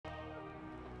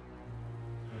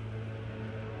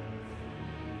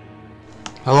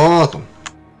Hello and welcome.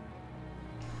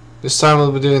 This time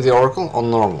we'll be doing the Oracle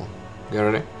on normal. You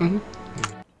ready?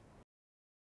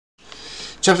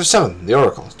 Chapter 7, the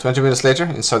Oracle. 20 minutes later,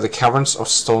 inside the caverns of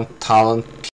Stone Talon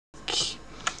Peak.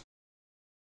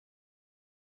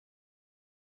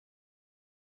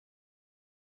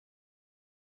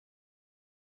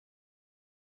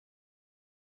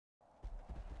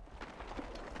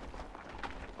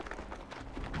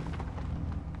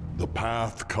 The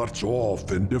path cuts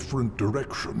off in different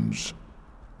directions.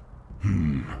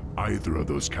 Either of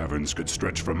those caverns could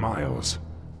stretch for miles.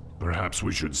 Perhaps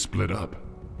we should split up.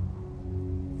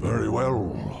 Very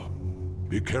well.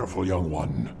 Be careful, young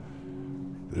one.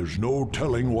 There's no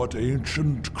telling what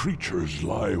ancient creatures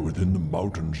lie within the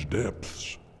mountain's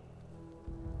depths.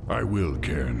 I will,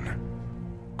 Cairn.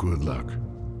 Good luck.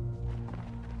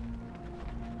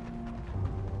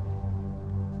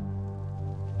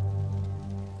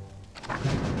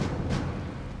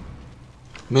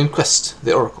 Main quest,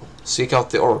 the Oracle. Seek out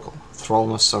the Oracle. Thrall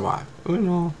must survive. Oh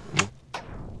no.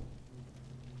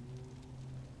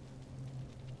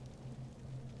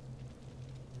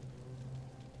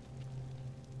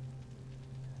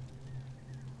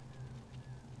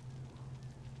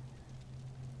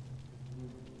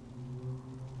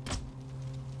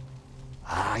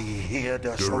 I hear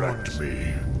the Direct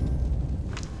me.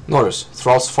 Notice,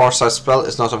 Thrall's Farsight spell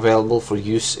is not available for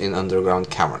use in underground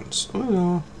caverns. Oh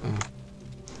no.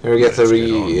 Here we get the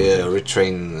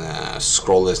retrain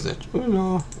scroll, isn't it? Oh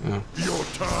no. Your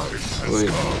time has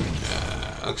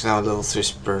come. Looks now level 3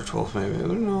 spirit wolf maybe.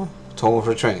 Oh no. Tome of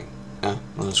retraining. Yeah,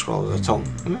 another scroll with a tome.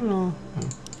 Oh no.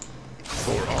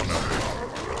 For honor.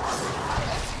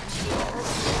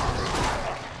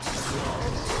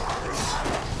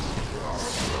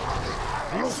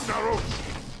 Look, narrow.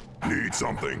 Need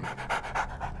something.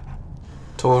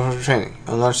 Tome of retraining.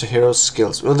 Enlarge the hero's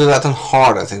skills. We'll do that on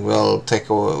hard, I think. We'll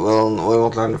take over. We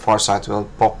won't learn the Farsight. We'll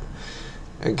pop.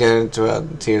 Get into a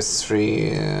tier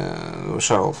 3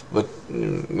 shuttle. But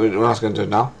we're not going to do it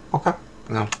now. Okay.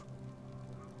 No.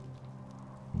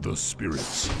 The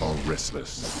spirits are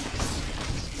restless.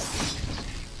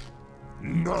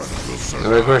 None will No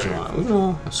survive. regression. Oh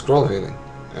no. Scroll healing.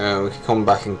 We can come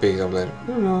back and pick it up later.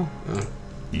 Oh no.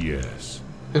 Yes.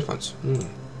 Hit points.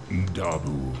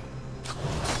 Dabu.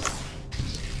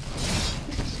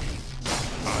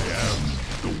 I am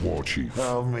the war chief.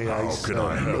 Tell me I How can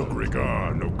I help?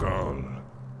 Logrigar Nogal.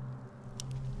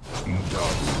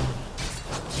 Dabu.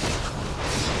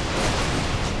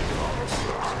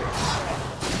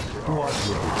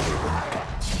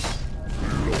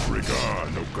 Logrigar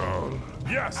Nogal.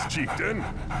 Yes, chieftain.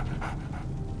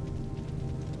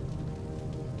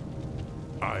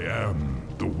 I am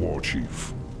the war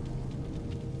chief.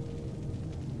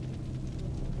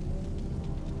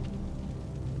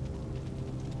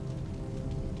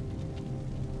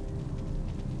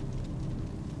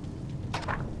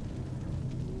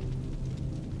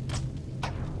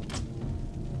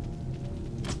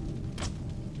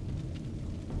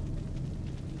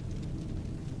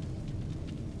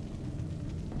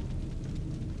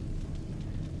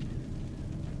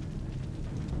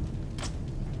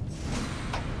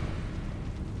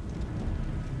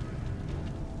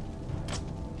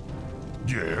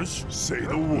 Yes, say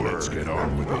the word. Let's get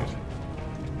on with it.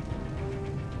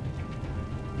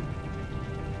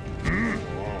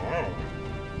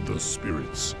 The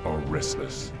spirits are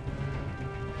restless.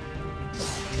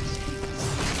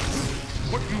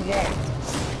 What you want?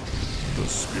 The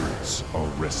spirits are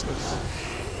restless.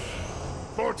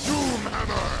 For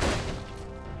Doomhammer!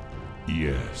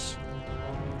 Yes.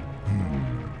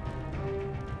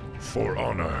 For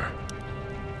honor.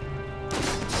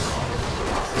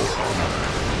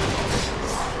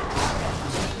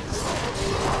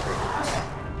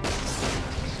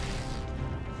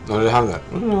 No, they have that.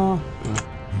 Oh no.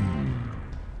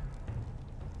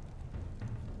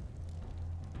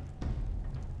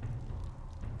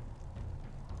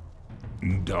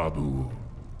 Dabu.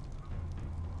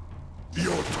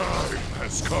 Your time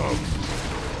has come.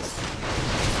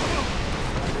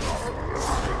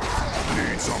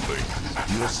 Need something?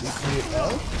 You seek me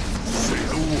help? Say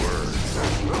the word.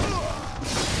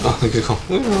 Oh, good call.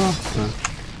 Oh no.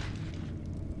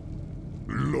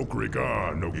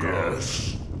 Logrigar Nogal.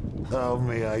 Yes. How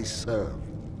may I serve?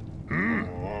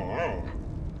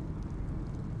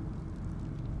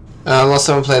 Last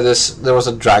time I played this, there was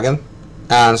a dragon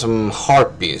and some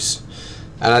harpies,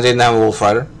 and I didn't have a wolf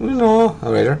rider. We know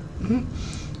a raider.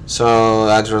 So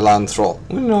I had to rely on Thrall.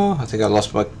 We know. I think I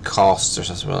lost my casters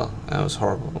as well. That was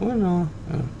horrible. We know.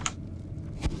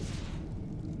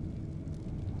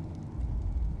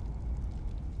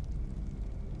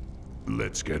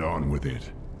 Let's get on with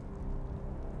it.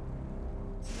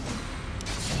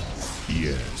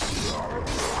 Yes.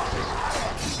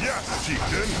 Yes,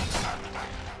 chieftain.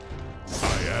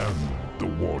 I am the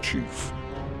war chief.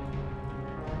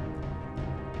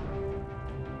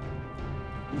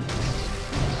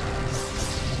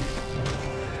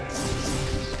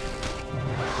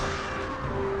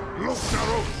 Look,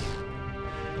 Darrow!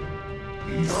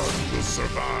 None will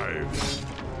survive.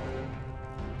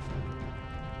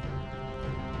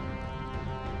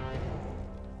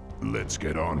 Let's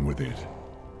get on with it.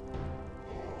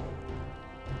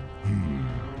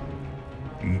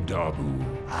 Dabu.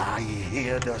 I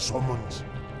hear the summons.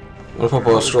 Håller på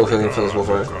på scroll feeling för det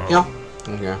för. Ja.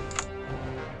 Okej.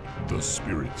 The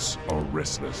spirits are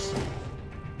restless.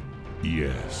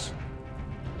 Yes.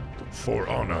 For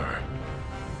honor.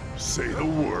 Say the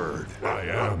word. I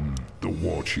am the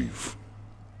war chief.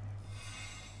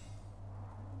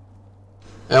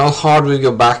 And on hard we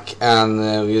go back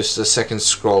and use the second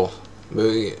scroll.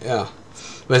 Yeah.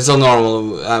 But it's not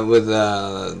normal with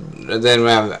then we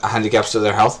have handicaps to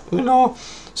their health. We know.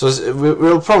 So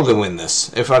we'll probably win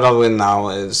this. If I don't win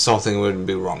now, something would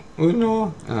be wrong. We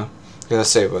know. Yeah. Gonna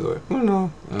save, by the way. We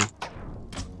know. Yeah.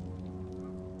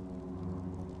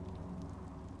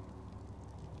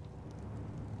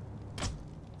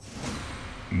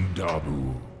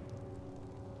 Dabu.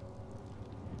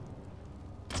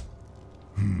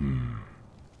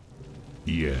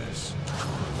 Yes.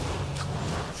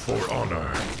 For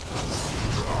honor.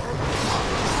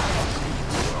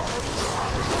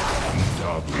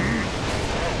 Dabu.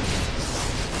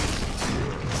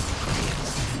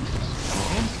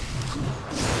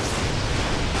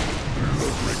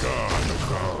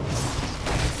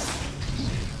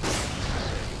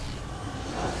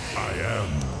 I am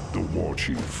the war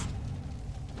chief.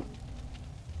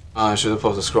 I should have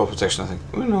put the scroll protection, I think.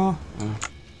 We know. Yeah.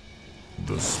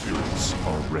 The spirits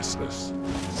are restless.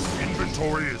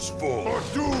 Inventory is full. For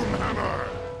Doomhammer!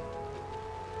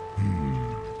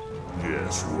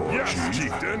 Yes, War Chief.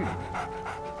 Chieftain.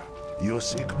 You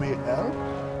seek me help?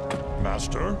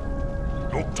 Master?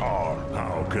 Doktar,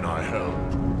 how can I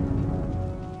help?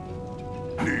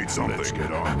 Need something. Let's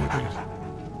get on with it.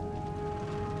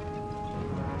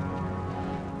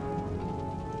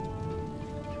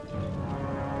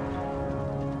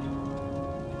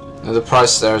 And the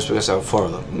price there is because I have 4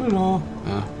 of them. You know,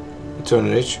 yeah.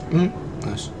 200 each.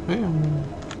 Nice. Yeah.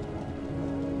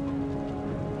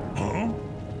 Huh?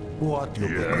 What you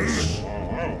Yes.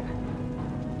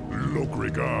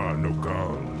 Lokrigar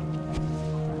Nokal.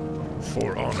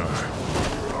 For honor.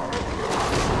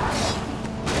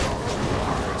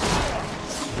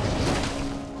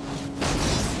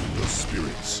 The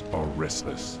spirits are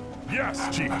restless.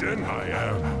 Yes, chieftain. I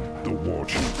am the war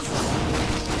chief.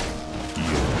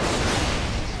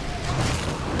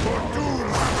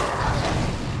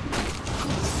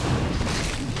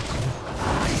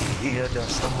 I hear the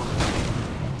summons.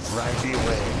 Right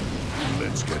away.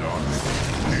 Let's get on with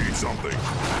it. Need something.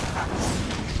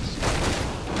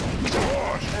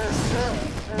 Gosh.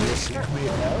 You seek me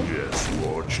help? Yes,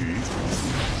 War Chief.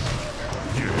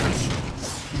 Yes.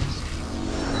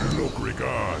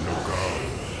 Lokrigar Nokal.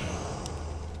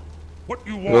 What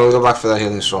you want? We'll go back for that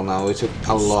healing scroll now. We took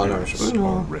a lot of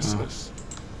damage. Restless.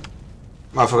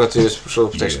 I forgot to use scroll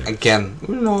protection again.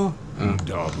 No.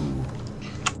 Dabu.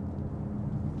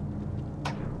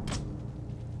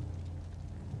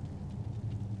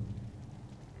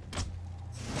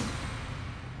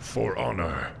 For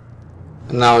honor.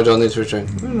 And now I don't need to retrain.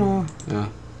 No. Yeah.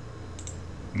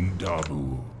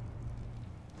 Dabu.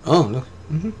 Oh, look.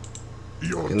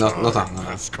 Your Okay, time not that.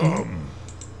 has come.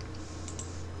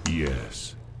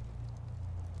 Yes.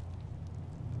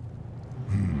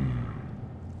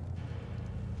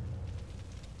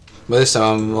 But this time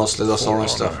I'm mostly lost all my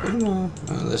stuff.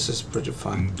 This is pretty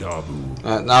fine.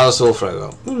 Dabu. Now it's all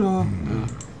fragile. Yeah.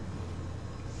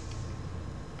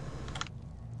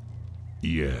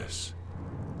 Yes.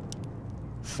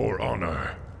 For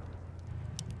honor.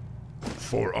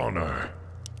 For honor.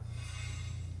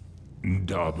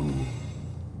 Dabu.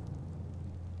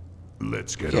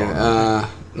 Let's get on.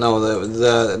 No,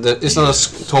 it's not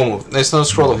a tome of, it's not a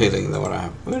scroll of healing that what I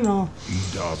have.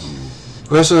 Dabu.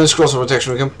 We have some scrolls of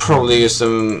protection. We can probably use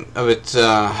them a bit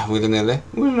willy-nilly.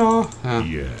 Yeah.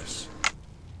 Yes.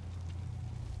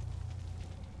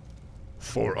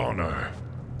 For honor.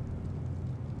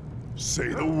 Say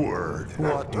the word.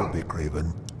 What you be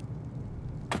craving?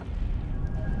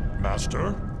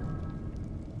 Master?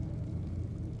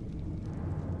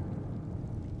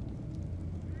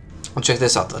 I'll check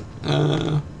this out then.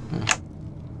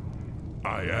 I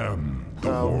I am the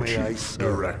How war may I chief. serve?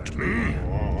 Direct me.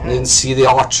 I didn't see the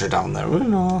archer down there.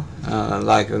 No.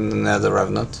 Like in the Nether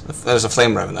Revenant. If there's a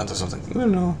flame revenant or something.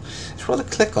 No. I should probably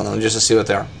click on them just to see what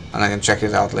they are, and I can check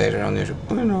it out later on YouTube.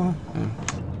 No.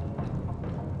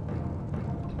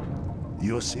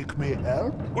 You seek me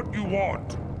help? What you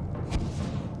want?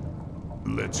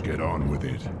 Let's get on with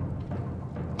it.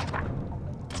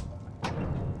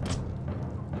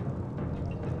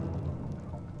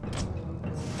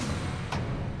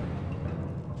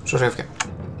 Sorry, even.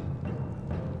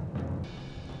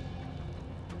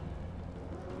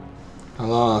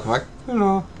 Hallo, welkom back.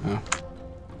 Hallo. Ja.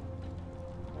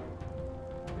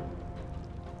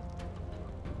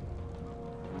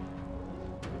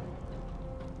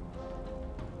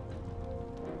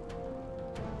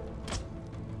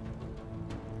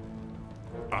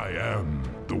 I am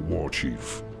the war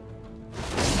chief.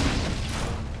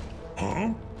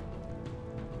 Huh?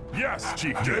 Yes,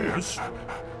 chieftain. Yes.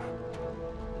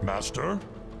 Master?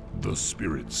 The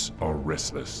spirits are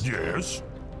restless. Yes.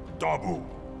 Dabu.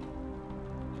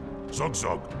 Zug.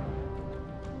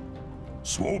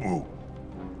 Swobu.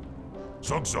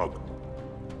 Zug.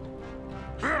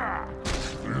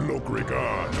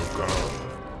 Lokriga Nukal.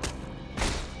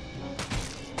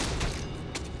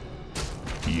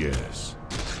 Yes.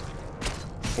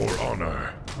 For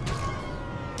honor.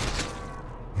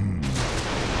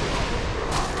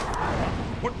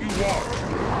 What you want?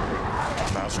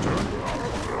 Master?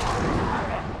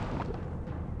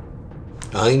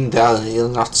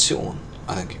 Reindelation,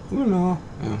 I think. No.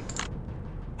 Yeah.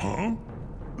 Huh?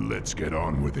 Let's get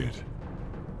on with it.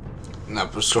 No,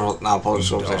 scroll. Now, pause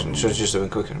scroll station. Should just have been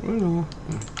quicker. No.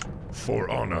 For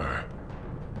honor.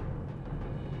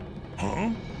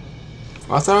 Huh?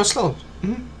 I thought I was slow.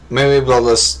 Maybe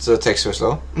Bloodlust takes her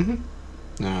slow.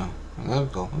 No. There we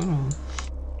go.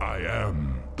 I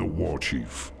am the war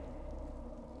chief.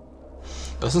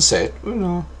 Doesn't say it.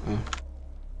 No.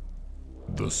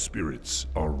 The spirits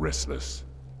are restless.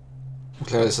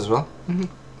 Clear this as well.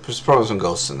 There's probably some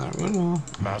ghosts in there. No.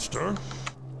 Master?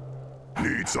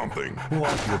 Need something?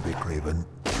 What you be craving?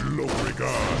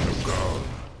 Lokriga Nukal.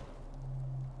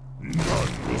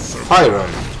 None will survive. Fire.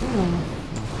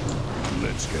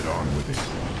 Let's get on with it.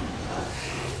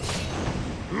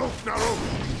 Look now.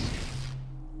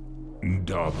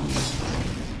 Dabu.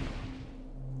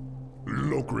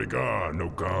 Lokriga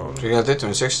Nukal. So you got it,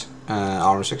 26.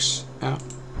 Armor 6. Yeah.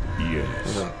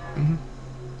 Yes.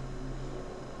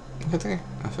 Okay.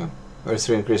 I feel. Where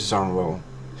 3 increases armor roll.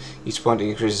 Each point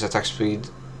increases attack speed.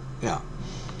 Yeah.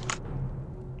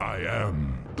 I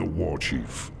am the war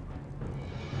chief.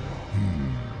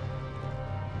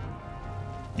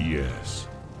 Yes.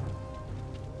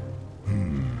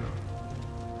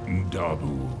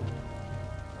 Dabu.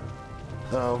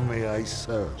 How may I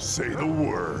serve? Say the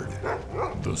word.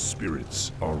 The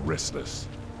spirits are restless.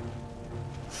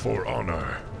 For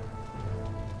honor.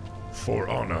 For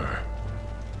honor.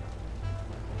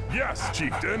 Yes,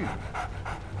 chieftain.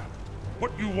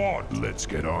 What you want? Let's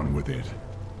get on with it.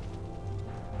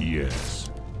 Yes.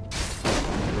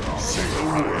 Say the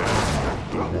word.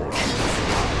 The war chief.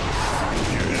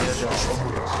 Yes.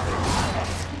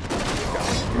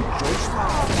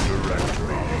 Direct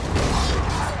me.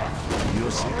 You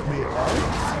seek me help?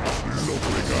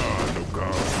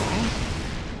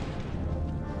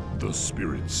 The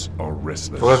spirits are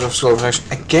restless. What of scroll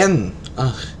protection again?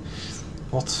 Ugh.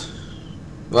 What?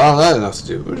 Well, that enough to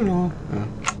do. No.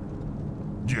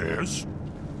 Yes.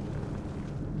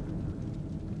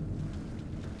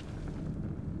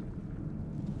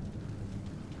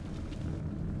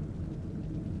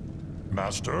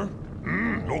 Master?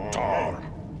 Noktar.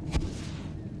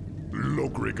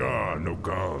 Lokriga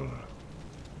Nokal.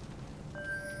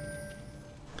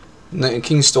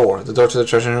 King's Store. The door to the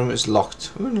treasure room is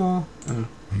locked. No.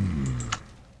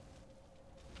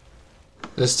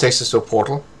 This takes us to a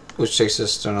portal, which takes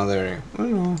us to another area.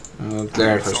 No.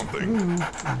 There first. Something.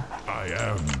 I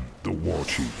am the war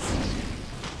chief.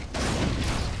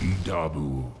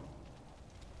 Dabu.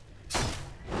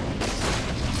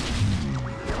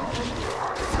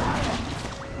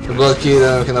 The blood key,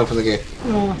 then we can open the gate.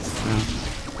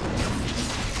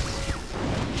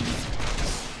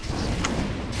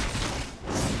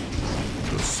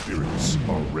 The spirits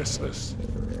are restless.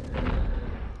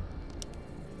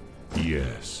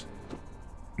 Yes.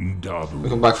 Dabu. We'll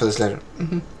come back for this later.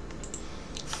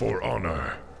 For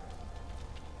honor.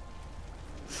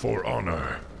 For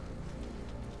honor.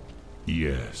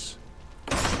 Yes.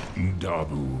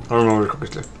 Dabu. I remember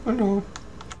quickly. No.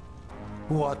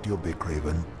 What you be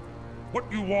craving?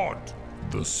 What you want?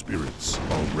 The spirits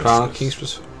are Crown restless. King's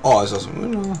plus. Oh, it's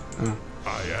awesome. No.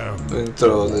 I am. We can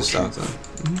throw this out then.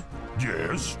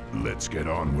 Yes, let's get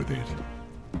on with it.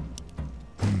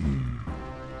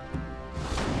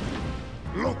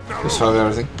 Look now. Just have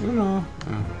everything. Uno.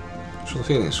 Short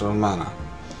feeling, short mana.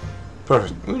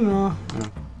 Perfect. Uno.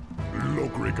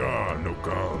 Look, Rigar, no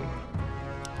gun.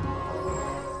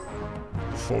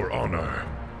 For honor.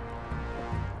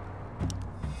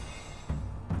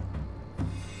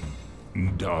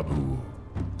 Dabu.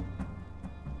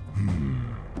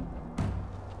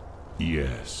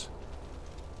 Yes.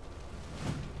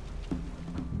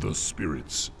 The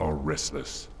spirits are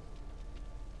restless.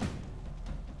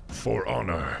 For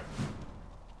honor.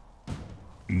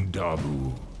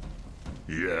 Dabu.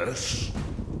 Yes.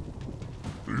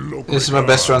 Look, This is my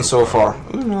best run so far.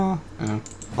 Uno.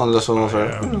 On this one over.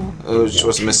 Which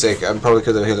was a mistake. I probably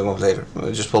could have healed him up later.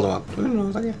 I just pulled him out.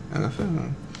 Uno. Thank you.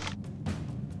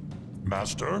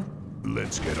 Master,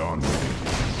 let's get on with it.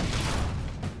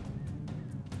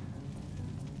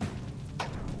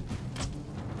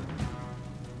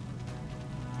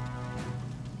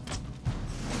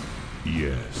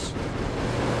 Yes.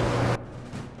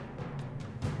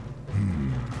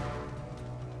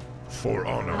 For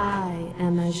honor. I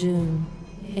am Ajun,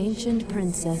 ancient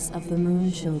princess of the Moon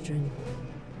Children.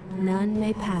 None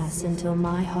may pass until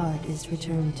my heart is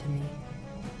returned to me.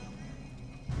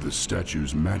 The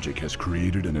statue's magic has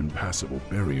created an impassable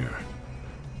barrier.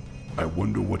 I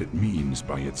wonder what it means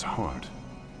by its heart.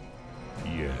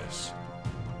 Yes.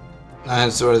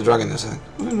 That's where the dragon is, I think.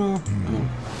 Uno.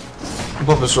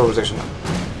 Pop a slow protection now.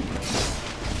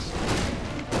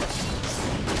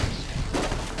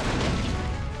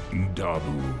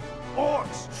 Dabu.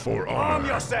 Orcs! For honor. Arm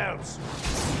yourselves!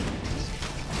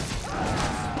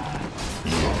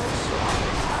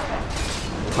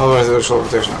 Oh, where's the slow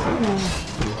protection now?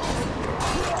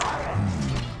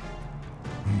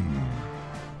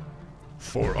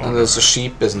 For honor. And there's a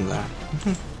sheep, isn't there?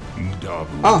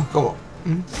 Dabu. Oh, come on.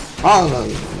 Oh,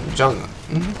 jungle.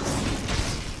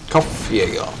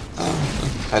 Kopfjäger.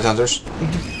 Headhunters.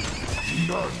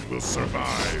 None will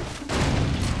survive.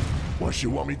 What you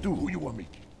want me to do? Who you want me?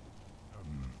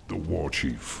 The war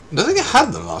chief. I don't think I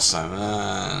had them last time.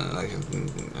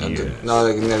 Yes. No,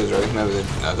 like never dragon. Maybe they.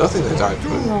 I don't think they died.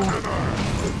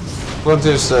 But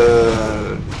there's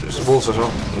wolves as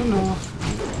well. No.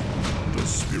 The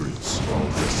spirits are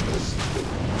restless.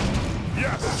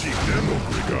 Yes, chieftain. No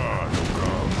regard, no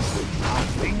come.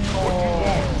 What you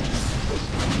want?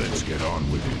 Let's get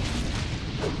on with it.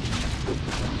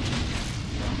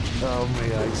 How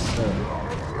may I serve?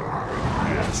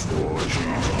 Yes, war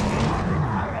chief.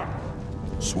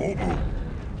 Swobu.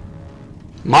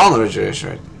 Mana regeneration,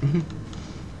 right?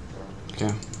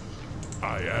 Okay.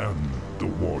 I am the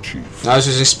war chief. Now I was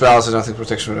using spells, I don't think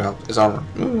protection would help. It's armor.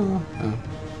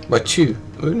 By 2.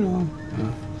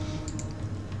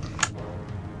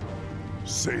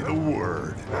 Say the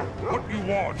word. What you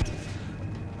want?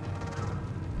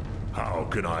 How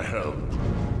can I help?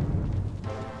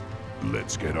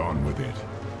 Let's get on with it.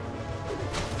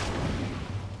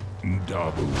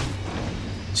 Dabu.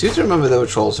 See to remember there were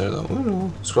trolls here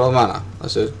though. Scroll mana.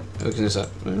 That's it. We can use that.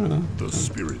 The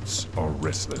spirits are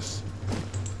restless.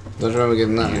 Don't remember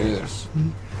getting that either.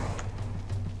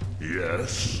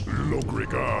 Yes,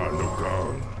 Logrigar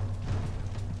Logan.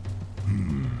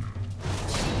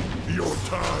 Your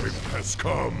time has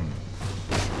come.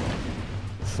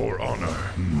 For honor.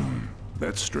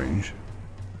 That's strange.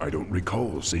 I don't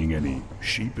recall seeing any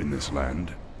sheep in this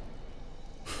land.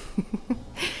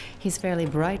 He's fairly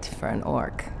bright for an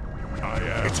orc. I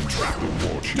am. It's a trap, the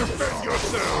war chief. Defend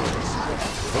yourselves!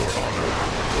 For honor.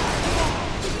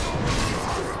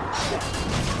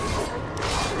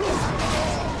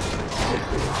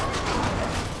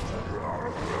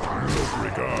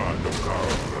 Logrigar Logan.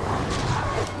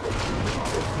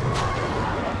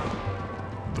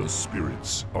 The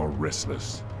spirits are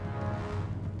restless.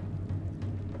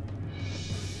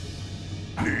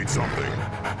 Need something?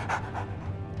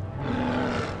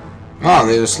 Ah,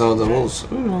 they just slowed the wolves.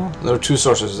 There were 2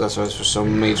 sources, that's why it's so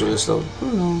majorly slowed.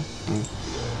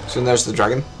 So there's the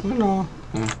dragon.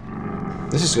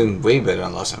 This is going way better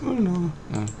than last time.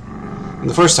 And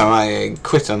the first time I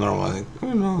quit on normal, I think.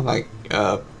 Like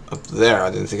up there, I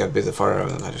didn't think I'd beat the fire,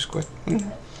 and I just quit.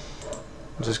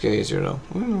 Just get easier though.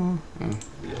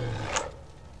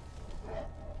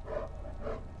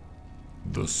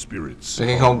 The spirits. They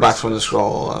can come back from the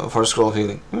scroll for the scroll of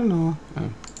healing.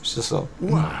 Still slow.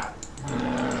 What?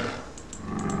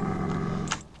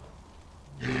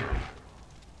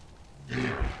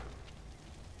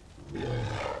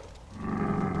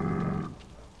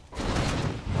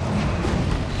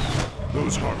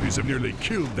 Those harpies have nearly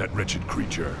killed that wretched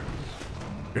creature.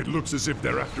 It looks as if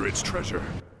they're after its treasure.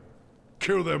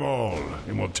 Kill them all,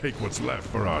 and we'll take what's left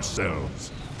for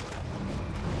ourselves.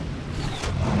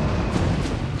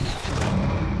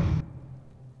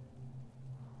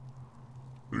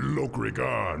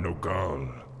 Lokrigar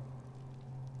Nokal.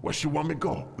 Where you want me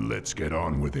go? Let's get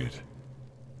on with it.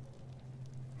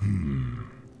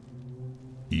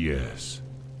 Yes.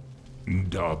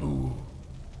 Dabu.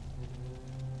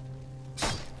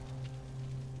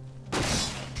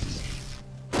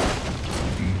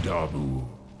 Dabu.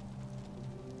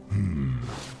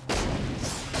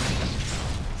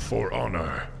 For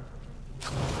honor.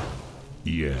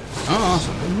 Yes. Oh,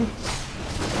 awesome.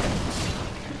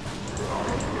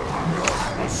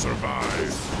 We'll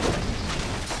survive.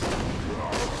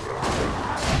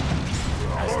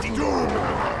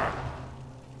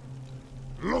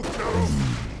 Look now.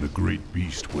 The great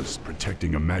beast was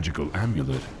protecting a magical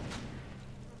amulet.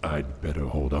 I'd better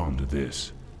hold on to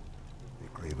this.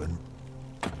 Craven.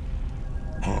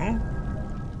 Huh?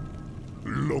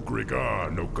 Lokrigar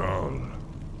Nokal.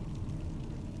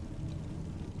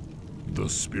 The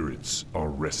spirits are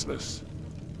restless.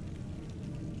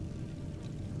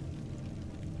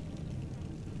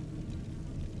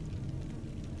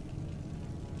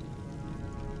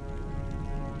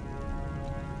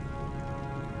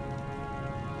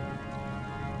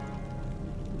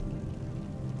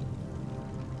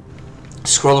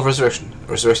 Scroll of Resurrection.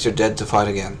 Resurrect your dead to fight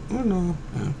again. Oh no.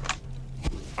 Yeah.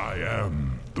 I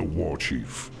am the war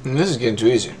chief. And this is getting too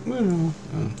easy. Oh no.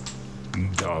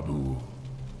 Dabu.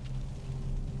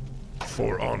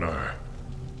 For honor.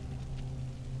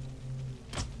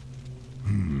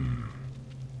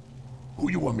 Who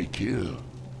you want me kill?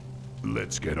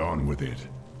 Let's get on with it.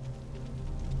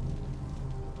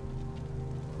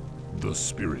 The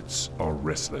spirits are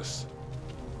restless.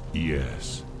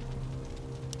 Yes.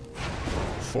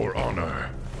 For honor.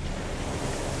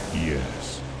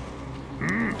 Yes.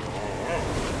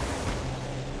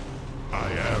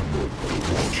 I am the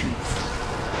war chief.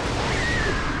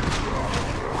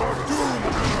 For doom!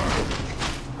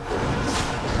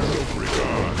 No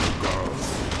regard, God.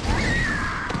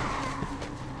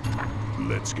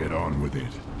 Let's get on with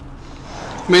it.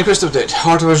 Main quest update.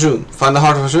 Heart of Arjun. Find the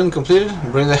Heart of Arjun completed.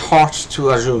 Bring the heart to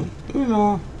Arjun. You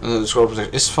know. And then the scroll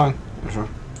protect is fine. I'm sure.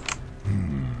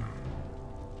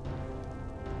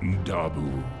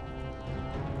 Dabu.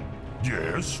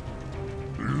 Yes?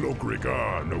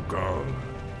 Lokrigar Nokal.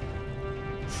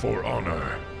 For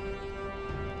honor.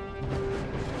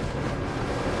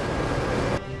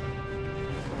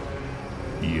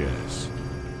 Yes.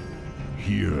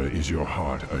 Here is your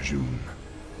heart, Arjun.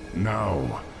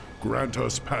 Now, grant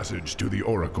us passage to the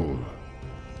Oracle.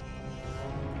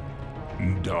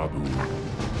 Dabu.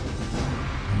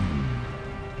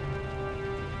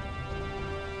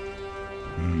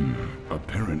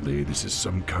 Apparently, this is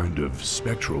some kind of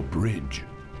spectral bridge.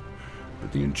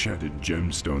 But the enchanted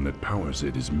gemstone that powers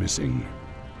it is missing.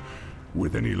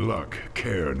 With any luck,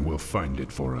 Cairn will find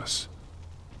it for us.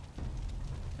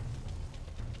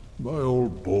 My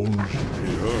old bones,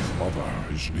 the Earth Mother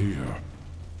is near.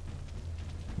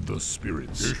 The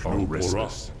spirits Ishnu are Pura.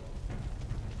 restless.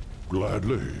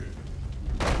 Gladly.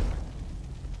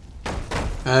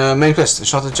 Main quest.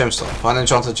 Enchanted gemstone. Find the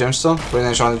enchanted gemstone. Bring the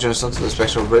enchanted gemstone to the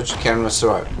spectral bridge. Cairn must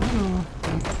survive.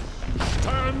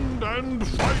 Stand and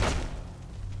fight!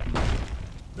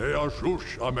 They are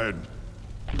Shush, amen.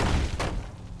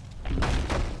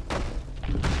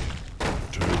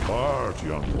 Take heart,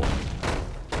 young one.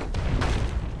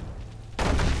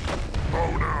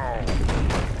 Oh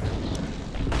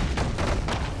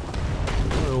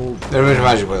no! They're really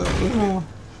magic with it.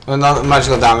 Well, not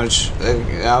magical damage.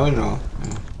 Yeah, we know.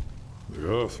 The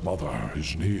Earth Mother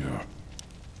is near.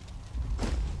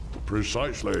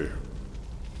 Precisely.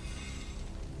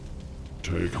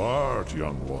 Take heart,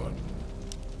 young one.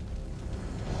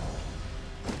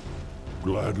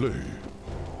 Gladly.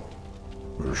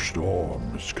 The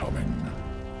storm is coming.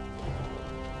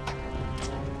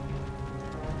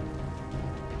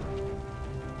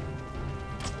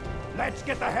 Let's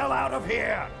get the hell out of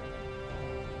here!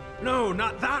 No,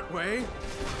 not that way!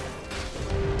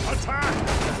 Attack!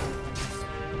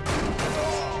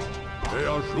 They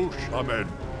are Shush, amen.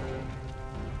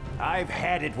 I've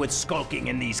had it with skulking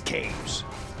in these caves.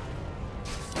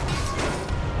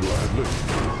 Gladly.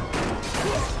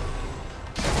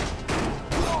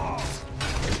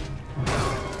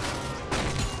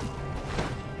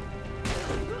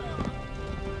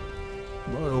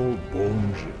 My old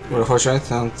bones. Roll for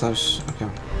strength and times. Okay.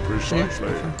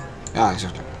 Precisely. Yeah,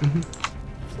 exactly.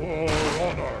 For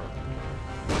honor!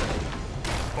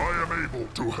 I am able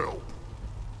to help.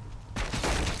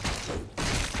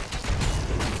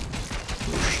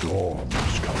 storm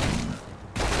is coming.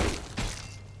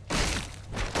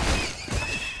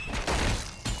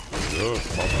 The Earth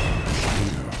Mother is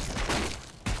here.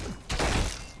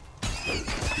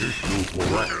 Bring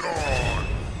it on!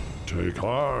 Take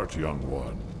heart, young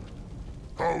one.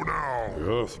 How now?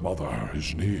 The Earth Mother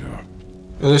is near.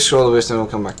 We'll just scroll the wisdom and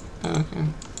we'll come back. Okay.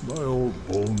 My old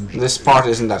bones. This part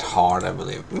isn't that hard, I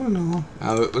believe. Oh no.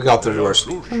 We got the reverse.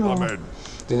 Oh no.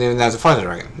 Didn't even have to fight the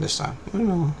dragon this time. Oh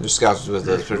no. Just scouted with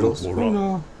the riddles. Oh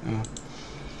no. Yeah.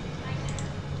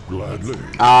 Gladly.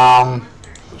 The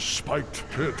spiked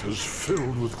pit is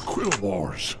filled with quill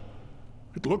wars.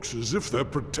 It looks as if they're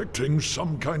protecting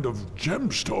some kind of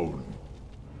gemstone.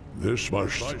 This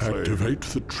must activate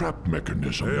the trap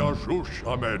mechanism.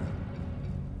 Amen.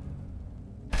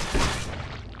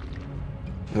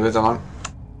 Vet man.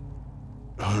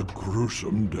 A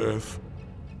gruesome death.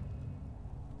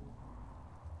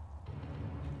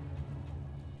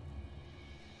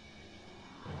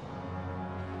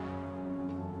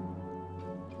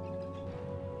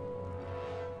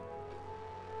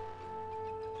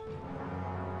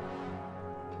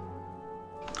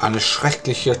 Eine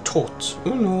schreckliche Tod.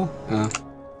 Oh no. Ja.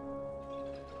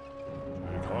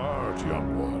 Take heart,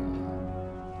 young one.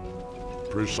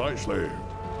 Precisely.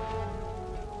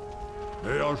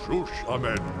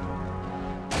 Amen.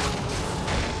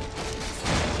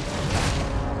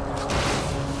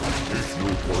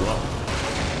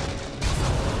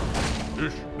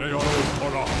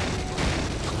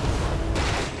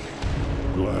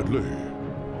 Gladly.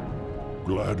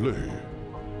 Gladly.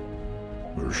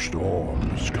 The storm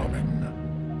is coming.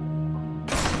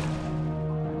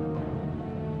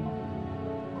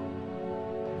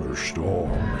 The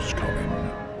storm is coming.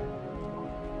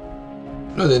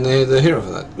 No, they need the hero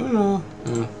for that. Oh no.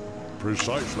 Yeah.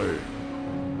 Precisely.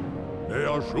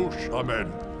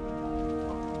 Amen.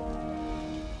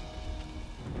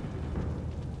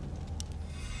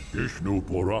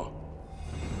 Ishnupura.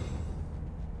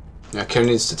 Yeah, Karen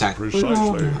needs to tank.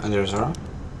 Precisely. And there's her.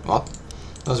 What?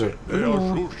 That's weird.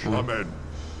 Amen.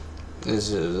 That's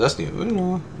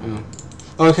new. Yeah.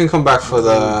 Oh, we can come back for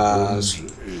the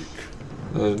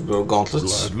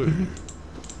gauntlets. Gladly.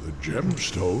 The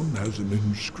gemstone has an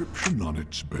inscription on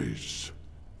its base.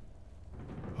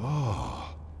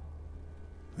 Ah.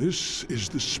 This is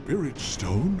the spirit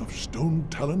stone of Stone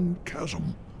Talon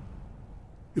Chasm.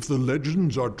 If the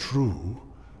legends are true,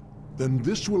 then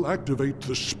this will activate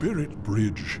the spirit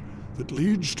bridge that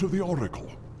leads to the oracle.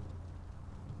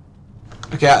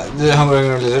 Okay, the Hungry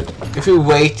Lizard. If we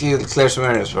wait, he'll clear some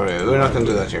areas for you. We're not gonna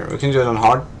do that here. We can do it on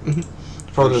hard.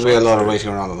 Probably be a lot of waiting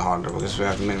around on the hard because we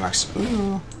have to min-max.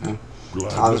 Yeah.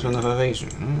 Talisman of Evasion.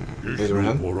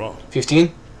 15?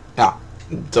 Yeah.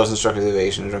 Doesn't struck with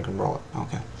evasion, drunken brawler.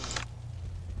 Okay.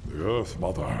 The Earth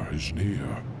Mother is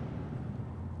near.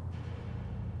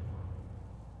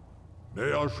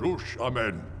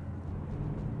 Amen.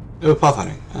 Oh,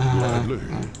 pathfinding. Gladly.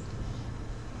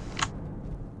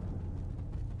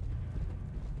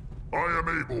 I am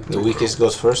able The weakest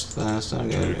goes first.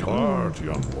 Take heart,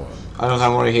 young one. I don't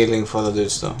have more healing for the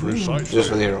dudes though. Precisely. Just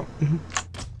for the hero.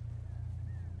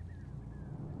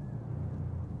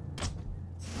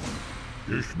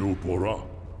 Ishnupura.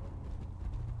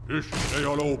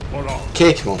 Ishnealopura.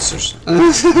 Cake monsters. My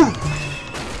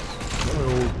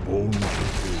old bones ache.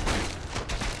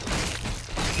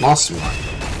 Monster man.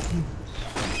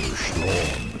 The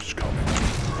storm is coming.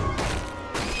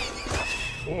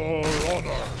 For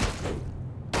honor.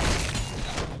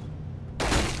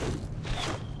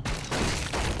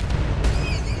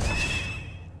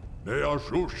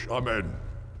 Amen.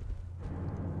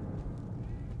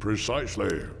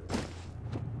 Precisely.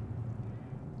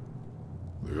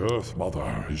 The Earth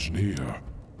Mother is near.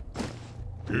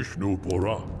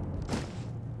 Ishnupura.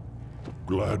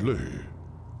 Gladly.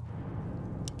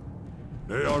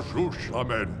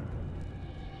 Amen.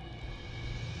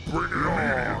 Bring it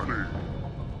on!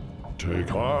 Take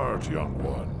heart, young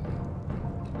one.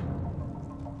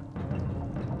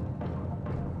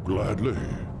 Gladly.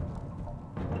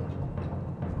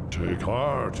 Take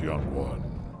heart, young one.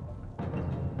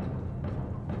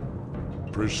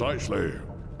 Precisely.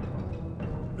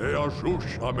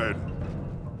 Amen.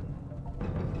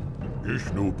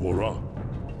 Ishnupura.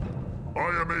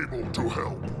 I am able to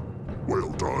help.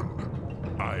 Well done.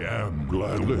 I am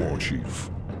gladly, War Chief.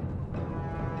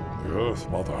 The Earth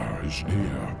Mother is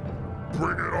near.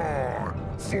 Bring it on!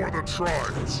 For the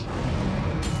tribes!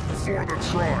 For the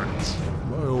tribes!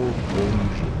 My old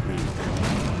bones ache.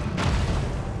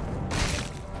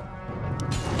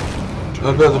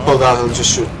 I'll be able to pull that and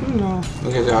just shoot. No.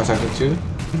 Okay, the attack with 2.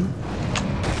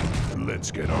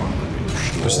 Let's get on with it.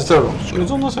 Where's the third one?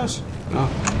 It's on the test. No.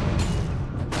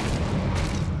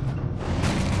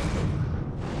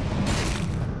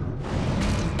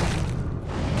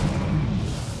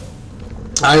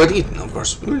 I got eaten, of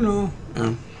course. You know.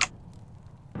 Yeah.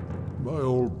 My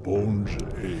old bones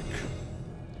ache.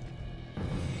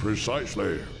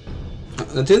 Precisely.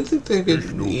 I didn't think they could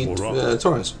eat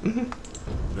Torrens.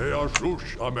 They are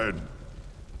shush, amen.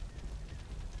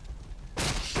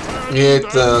 You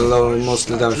hit low,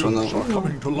 mostly damage from the Are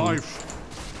coming to life.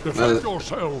 Defend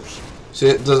yourselves. See,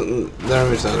 it doesn't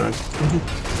damage that, right?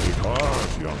 Take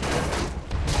heart, young man.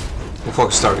 The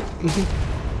focus started.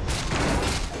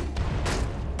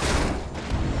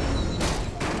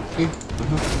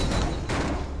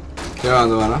 Ja,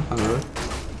 det var det.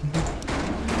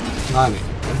 Nej.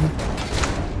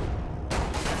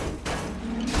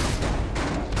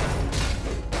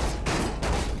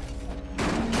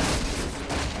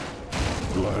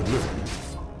 Gladly.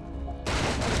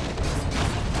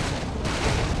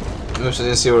 Nu så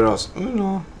det ser vi oss.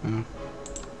 No.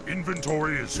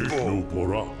 Inventory is full.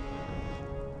 Pora.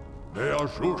 They are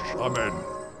shush, amen.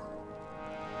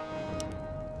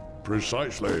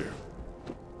 Precisely.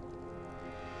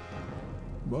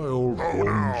 My old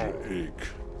bones ache.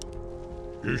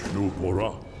 Ishnu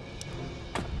Pora.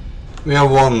 We have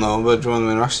one now, but one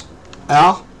winners.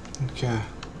 Yeah. Okay.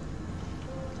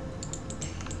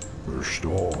 The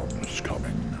storm is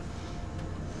coming.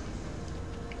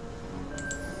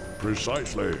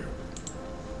 Precisely.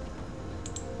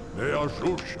 They are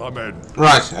shush, amen.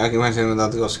 Right, I can went in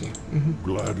without the Goski.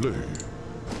 Gladly.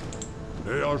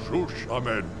 They are shush,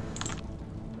 amen.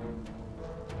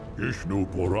 Ishnu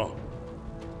Pora.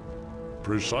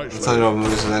 Precisely. Så jag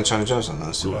vill säga Charlie Johnson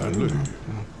alltså. Gladly.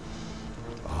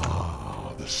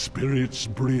 The Spirit's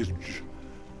Bridge.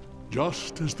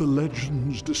 Just as the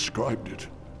legends described it.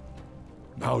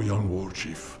 Now, young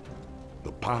Warchief,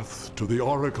 the path to the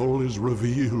Oracle is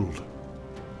revealed.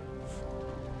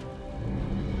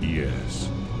 Yes.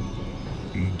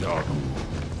 Daru.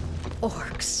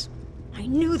 Orcs. I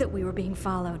knew that we were being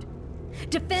followed.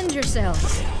 Defend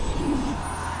yourselves!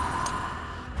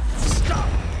 Stop!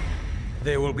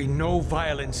 There will be no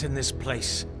violence in this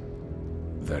place.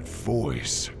 That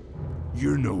voice.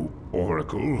 You're no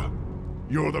oracle.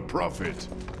 You're the prophet.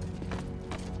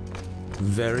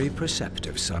 Very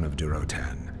perceptive, son of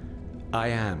Durotan. I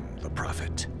am the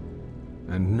prophet.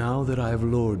 And now that I've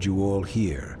lured you all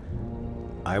here,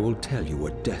 I will tell you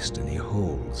what destiny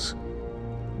holds.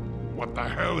 What the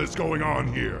hell is going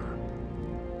on here?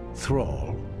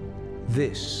 Thrall,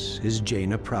 this is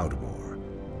Jaina Proudmoore,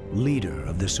 leader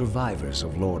of the survivors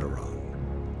of Lordaeron.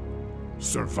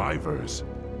 Survivors?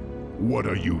 What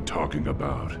are you talking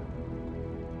about?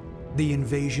 The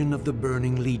invasion of the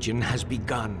Burning Legion has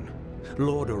begun.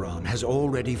 Lordaeron has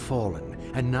already fallen,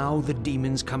 and now the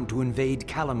demons come to invade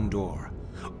Kalimdor.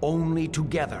 Only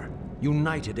together,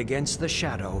 united against the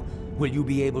Shadow, will you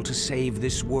be able to save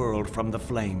this world from the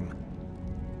flame.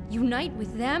 Unite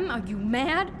with them? Are you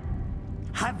mad?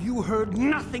 Have you heard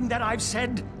nothing that I've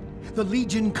said? The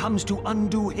Legion comes to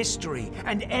undo history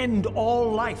and end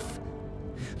all life.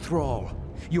 Thrall,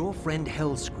 your friend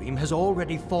Hellscream has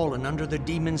already fallen under the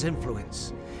demon's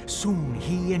influence. Soon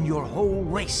he and your whole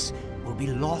race will be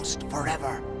lost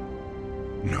forever.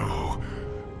 No.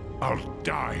 I'll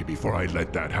die before I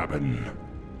let that happen.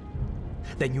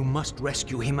 Then you must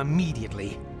rescue him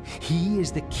immediately. He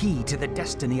is the key to the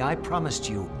destiny I promised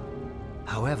you.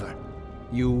 However,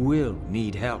 you will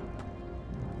need help.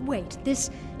 Wait, this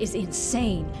is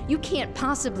insane. You can't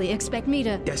possibly expect me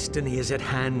to... Destiny is at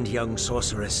hand, young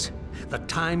sorceress. The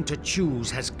time to choose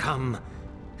has come.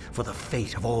 For the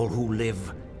fate of all who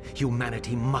live,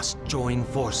 humanity must join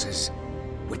forces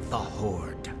with the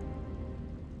Horde.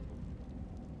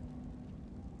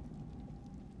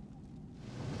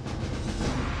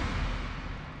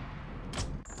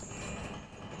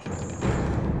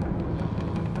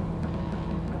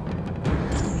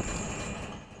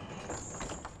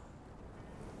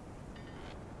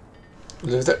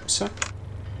 Leave that, sir.